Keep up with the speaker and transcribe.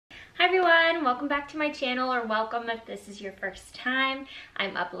everyone, welcome back to my channel, or welcome if this is your first time.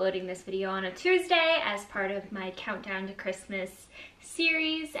 I'm uploading this video on a Tuesday as part of my Countdown to Christmas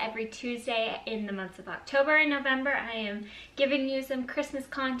series. Every Tuesday in the months of October and November, I am giving you some Christmas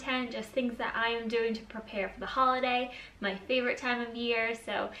content, just things that I am doing to prepare for the holiday, my favorite time of year.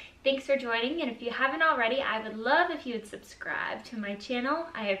 So thanks for joining, and if you haven't already, I would love if you would subscribe to my channel.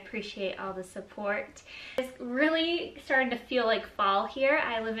 I appreciate all the support. It's really starting to feel like fall here.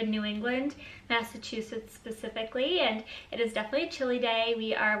 I live in New England, Massachusetts specifically, and it is definitely a chilly day.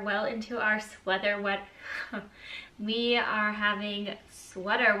 We are well into our we are having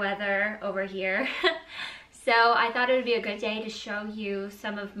sweater weather over here. So I thought it would be a good day to show you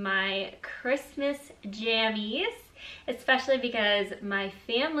some of my Christmas jammies, especially because my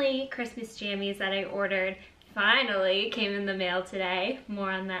family Christmas jammies that I ordered finally came in the mail today. More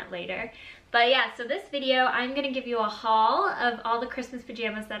on that later. But yeah, so this video, I'm gonna give you a haul of all the Christmas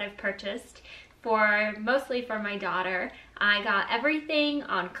pajamas that I've purchased, mostly for my daughter. I got everything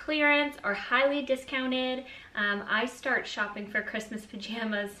on clearance or highly discounted. I start shopping for Christmas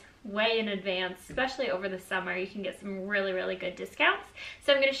pajamas way in advance, especially over the summer. You can get some really good discounts.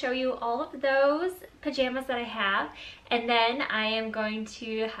 So I'm going to show you all of those pajamas that I have, and then I am going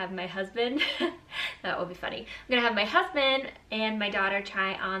to have my husband that will be funny. I'm going to have my husband and my daughter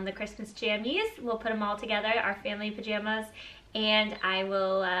try on the Christmas jammies. We'll put them all together, our family pajamas, and I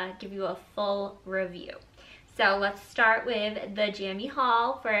will give you a full review. So let's start with the jammy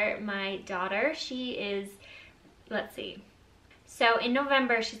haul for my daughter. She is, let's see, so in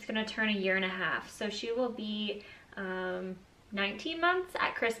November, she's gonna turn 1.5 years. So she will be 19 months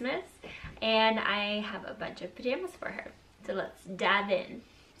at Christmas, and I have a bunch of pajamas for her. So let's dive in.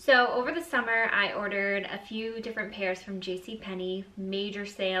 So over the summer, I ordered a few different pairs from JCPenney, major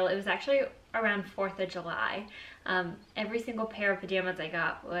sale. It was actually around 4th of July. Every single pair of pajamas I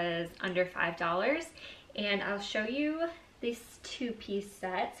got was under $5. And I'll show you this two-piece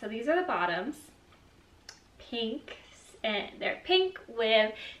set. So these are the bottoms, pink. And they're pink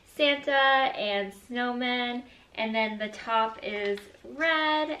with Santa and snowmen, and then the top is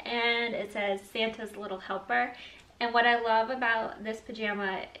red and it says Santa's Little Helper. And what I love about this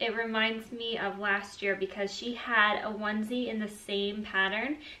pajama, it reminds me of last year because she had a onesie in the same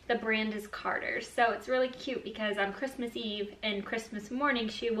pattern. The brand is Carter's. So it's really cute because on Christmas Eve and Christmas morning,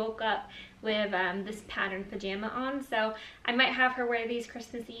 she woke up with this pattern pajama on. So I might have her wear these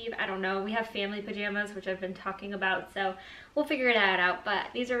Christmas Eve. I don't know. We have family pajamas, which I've been talking about. So we'll figure that out.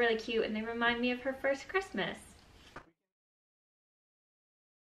 But these are really cute and they remind me of her first Christmas.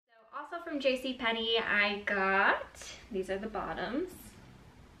 Also from JCPenney, I got, these are the bottoms.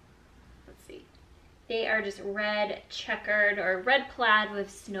 Let's see. They are just red checkered or red plaid with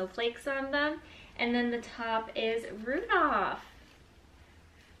snowflakes on them. And then the top is Rudolph.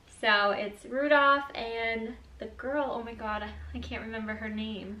 So it's Rudolph and the girl, oh my god, I can't remember her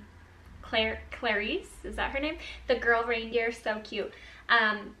name. Clarice, is that her name? The girl reindeer, so cute.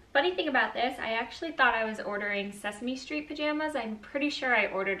 Funny thing about this, I actually thought I was ordering Sesame Street pajamas. I'm pretty sure I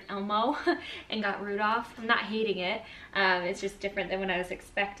ordered Elmo and got Rudolph. I'm not hating it. It's just different than what I was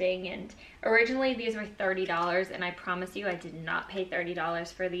expecting. And originally these were $30, and I promise you I did not pay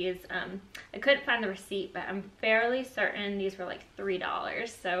 $30 for these. I couldn't find the receipt, but I'm fairly certain these were like $3.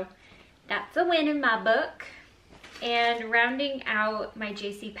 So that's a win in my book. And rounding out my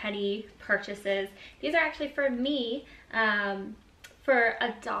JCPenney purchases, these are actually for me. For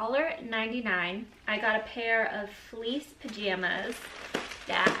 $1.99, I got a pair of fleece pajamas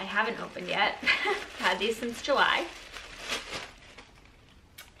that I haven't opened yet. Had these since July.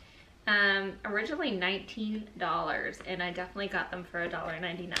 Originally $19, and I definitely got them for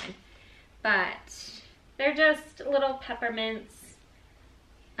 $1.99. But they're just little peppermints.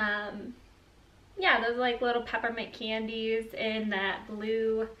 Yeah, those like little peppermint candies in that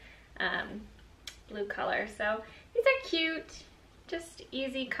blue color. So these are cute, just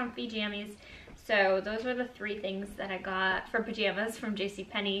easy, comfy jammies. So those were the 3 things that I got for pajamas from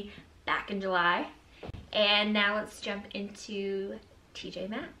JCPenney back in July. And now let's jump into TJ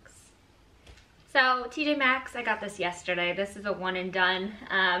Maxx. So TJ Maxx, I got this yesterday. This is a one and done,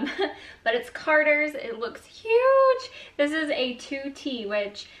 but it's Carter's. It looks huge. This is a 2T,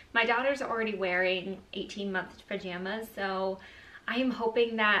 which my daughter's already wearing 18-month pajamas. So I am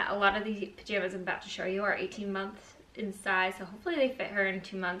hoping that a lot of these pajamas I'm about to show you are 18 months in size, so hopefully they fit her in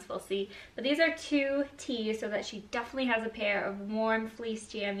 2 months. We'll see. But these are 2T, so that she definitely has a pair of warm fleece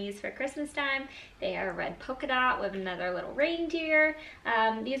jammies for Christmas time. They are red polka dot with another little reindeer.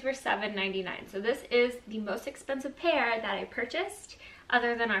 These were $7.99, so this is the most expensive pair that I purchased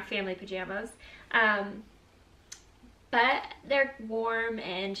other than our family pajamas. but they're warm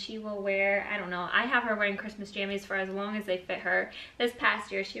and she will wear, I don't know, I have her wearing Christmas jammies for as long as they fit her. This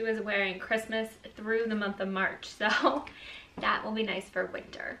past year she was wearing Christmas through the month of March, so that will be nice for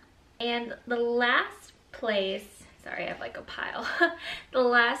winter. And the last place, sorry, I have like a pile. The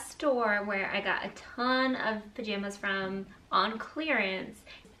last store where I got a ton of pajamas from on clearance,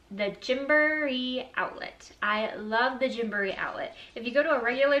 the Gymboree outlet. I love the Gymboree outlet. If you go to a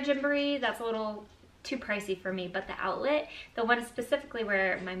regular Gymboree, that's a little too pricey for me, but the outlet, the one specifically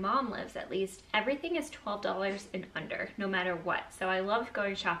where my mom lives at least, everything is $12 and under, no matter what. So I love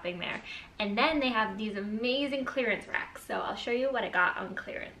going shopping there. And then they have these amazing clearance racks. So I'll show you what I got on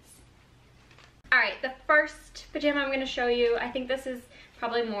clearance. All right, the first pajama I'm gonna show you, I think this is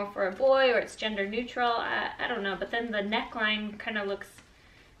probably more for a boy or it's gender neutral, I don't know, but then the neckline kind of looks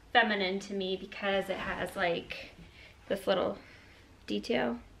feminine to me because it has like this little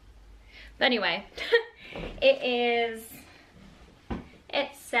detail. But anyway, it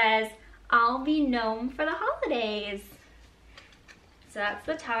says, "I'll be known for the holidays." So that's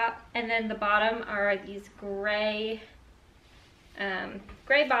the top, and then the bottom are these gray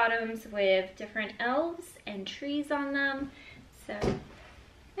bottoms with different elves and trees on them. So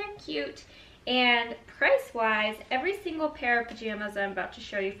they're cute. And price-wise, every single pair of pajamas I'm about to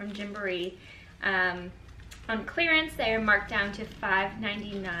show you from Gymboree, on clearance, they are marked down to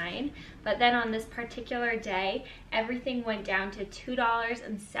 $5.99, but then on this particular day, everything went down to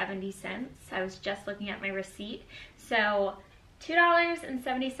 $2.70. I was just looking at my receipt. So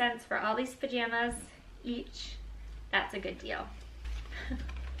 $2.70 for all these pajamas each. That's a good deal.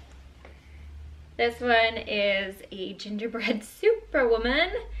 This one is a gingerbread superwoman,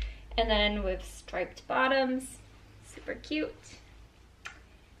 and then with striped bottoms, super cute.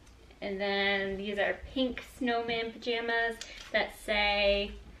 And then these are pink snowman pajamas that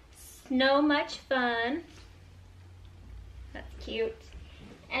say, "Snow much fun." That's cute.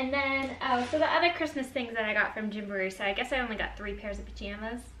 And then, oh, so the other Christmas things that I got from Gymboree, so I guess I only got 3 pairs of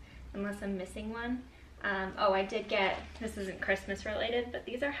pajamas, unless I'm missing one. Oh, I did get, this isn't Christmas related, but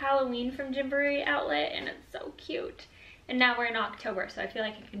these are Halloween from Gymboree outlet, and it's so cute. And now we're in October, so I feel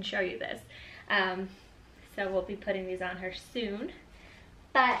like I can show you this. So we'll be putting these on her soon.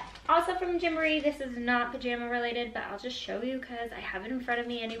 But also from Gymboree, this is not pajama related, but I'll just show you because I have it in front of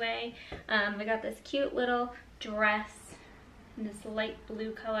me anyway. I got this cute little dress in this light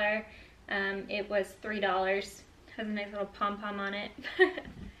blue color. It was $3. Has a nice little pom-pom on it.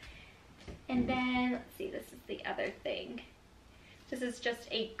 And then, let's see, this is the other thing. This is just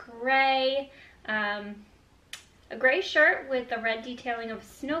a gray shirt with the red detailing of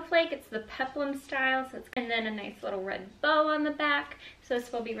snowflake. It's the peplum style, so it's, and then a nice little red bow on the back. So this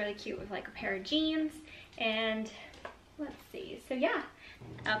will be really cute with like a pair of jeans. And let's see, so yeah.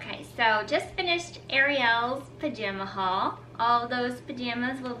 Okay, so just finished Ariel's pajama haul. All those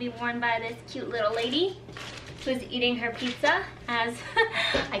pajamas will be worn by this cute little lady who's eating her pizza as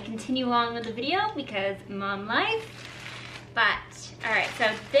I continue along with the video because mom life. But, all right, so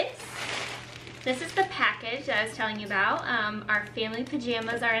this is the package that I was telling you about. Our family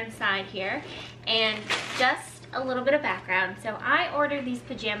pajamas are inside here. And just a little bit of background. So I ordered these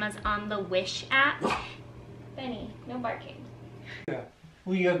pajamas on the Wish app. Benny, no barking. Yeah,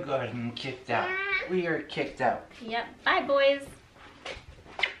 we are getting kicked out. We are kicked out. Yep, bye boys.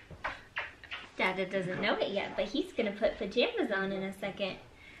 Dada doesn't know it yet, but he's gonna put pajamas on in a second.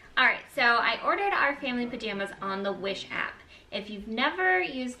 All right, so I ordered our family pajamas on the Wish app. If you've never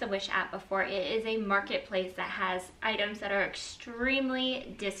used the Wish app before, it is a marketplace that has items that are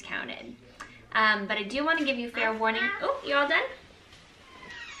extremely discounted. But I do want to give you fair warning. Oh, you all done?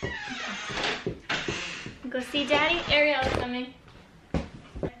 Go see Daddy. Ariel's coming.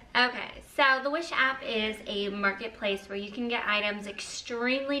 Okay, so the Wish app is a marketplace where you can get items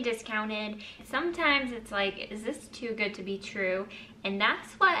extremely discounted. Sometimes it's like, is this too good to be true? And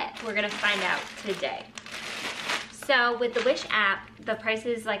that's what we're gonna find out today. So with the Wish app, the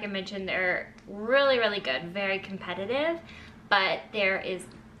prices, like I mentioned, they're really, really good, very competitive, but there is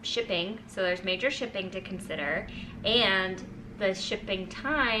shipping, so there's major shipping to consider, and the shipping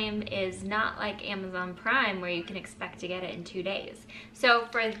time is not like Amazon Prime where you can expect to get it in 2 days. So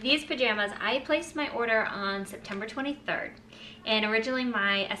for these pajamas, I placed my order on September 23rd, and originally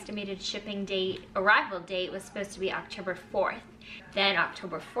my estimated shipping date, arrival date, was supposed to be October 4th. Then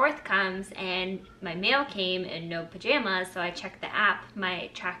October 4th comes and my mail came and no pajamas, so I checked the app, my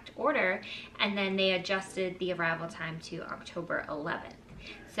tracked order, and then they adjusted the arrival time to October 11th.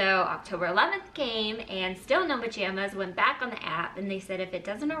 So October 11th came and still no pajamas, went back on the app and they said if it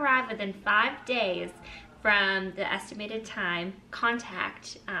doesn't arrive within 5 days, from the estimated time,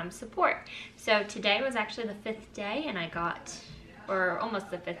 contact support. So today was actually the 5th day, and I got, or almost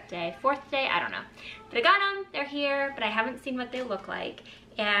the 5th day, 4th day, I don't know. But I got them, they're here, but I haven't seen what they look like.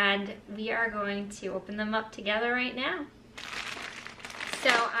 And we are going to open them up together right now. So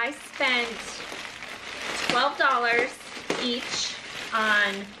I spent $12 each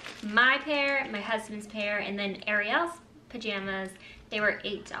on my pair, my husband's pair, and then Ariel's pajamas. They were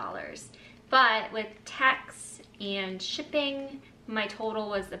 $8. But with tax and shipping, my total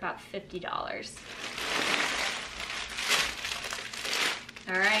was about $50.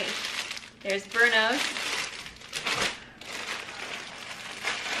 All right, there's Bruno's.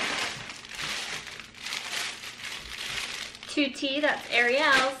 Tutti, that's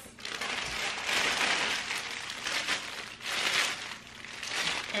Ariel's.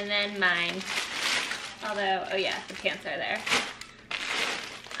 And then mine. Although, oh yeah, the pants are there.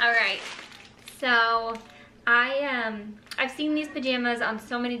 All right, so I've seen these pajamas on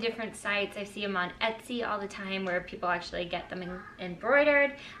so many different sites. I see them on Etsy all the time where people actually get them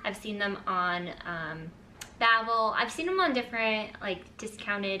embroidered. I've seen them on Bavel. I've seen them on different like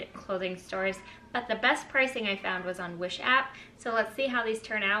discounted clothing stores, but the best pricing I found was on Wish app. So let's see how these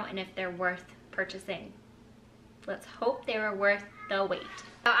turn out and if they're worth purchasing. Let's hope they were worth the wait.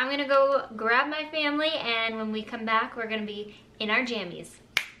 So I'm gonna go grab my family, and when we come back, we're gonna be in our jammies.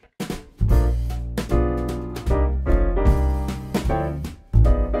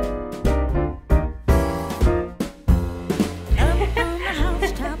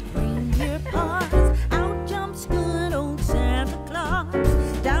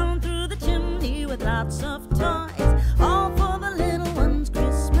 Lots of toys, all for the little ones'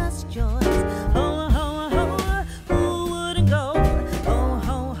 Christmas joys. Ho, ho, ho, who wouldn't go? Ho,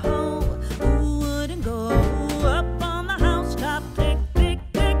 ho, ho, who wouldn't go? Up on the housetop, click, click,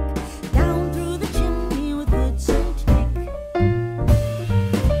 click, down through the chimney with good Saint Nick.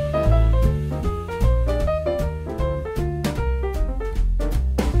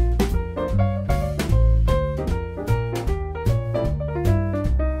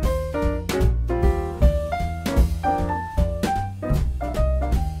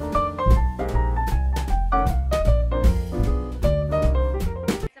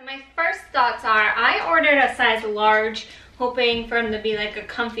 I ordered a size large, hoping for them to be like a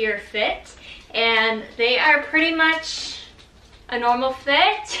comfier fit, and they are pretty much a normal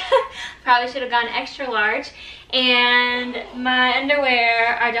fit. Probably should have gone extra large. And my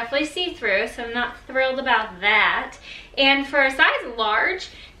underwear are definitely see-through, so I'm not thrilled about that. And for a size large,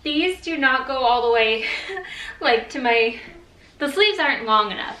 these do not go all the way like to the sleeves aren't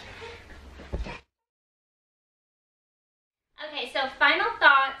long enough. Okay, so final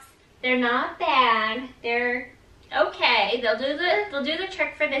thoughts. They're not bad. They're okay. They'll do the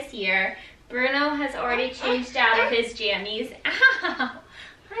trick for this year. Bruno has already changed out of his jammies. Ow,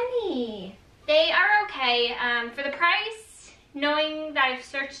 honey. They are okay. For the price, knowing that I've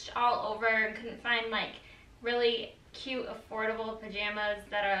searched all over and couldn't find like really cute, affordable pajamas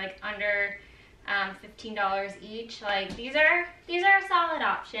that are like under $15 each. Like these are a solid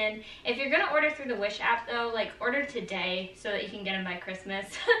option. If you're gonna order through the Wish app though, like order today so that you can get them by Christmas.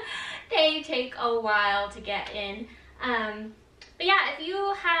 They take a while to get in. But yeah,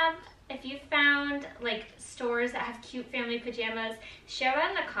 if you found like stores that have cute family pajamas, share that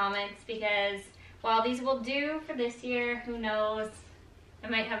in the comments, because while these will do for this year, who knows, I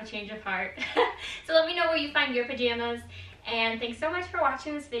might have a change of heart. So let me know where you find your pajamas. And thanks so much for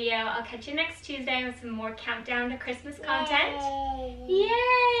watching this video. I'll catch you next Tuesday with some more countdown to Christmas content. Yay!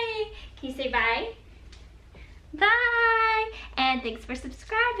 Yay! Can you say bye? Bye! And thanks for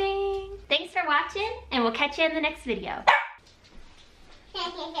subscribing. Thanks for watching, and we'll catch you in the next video.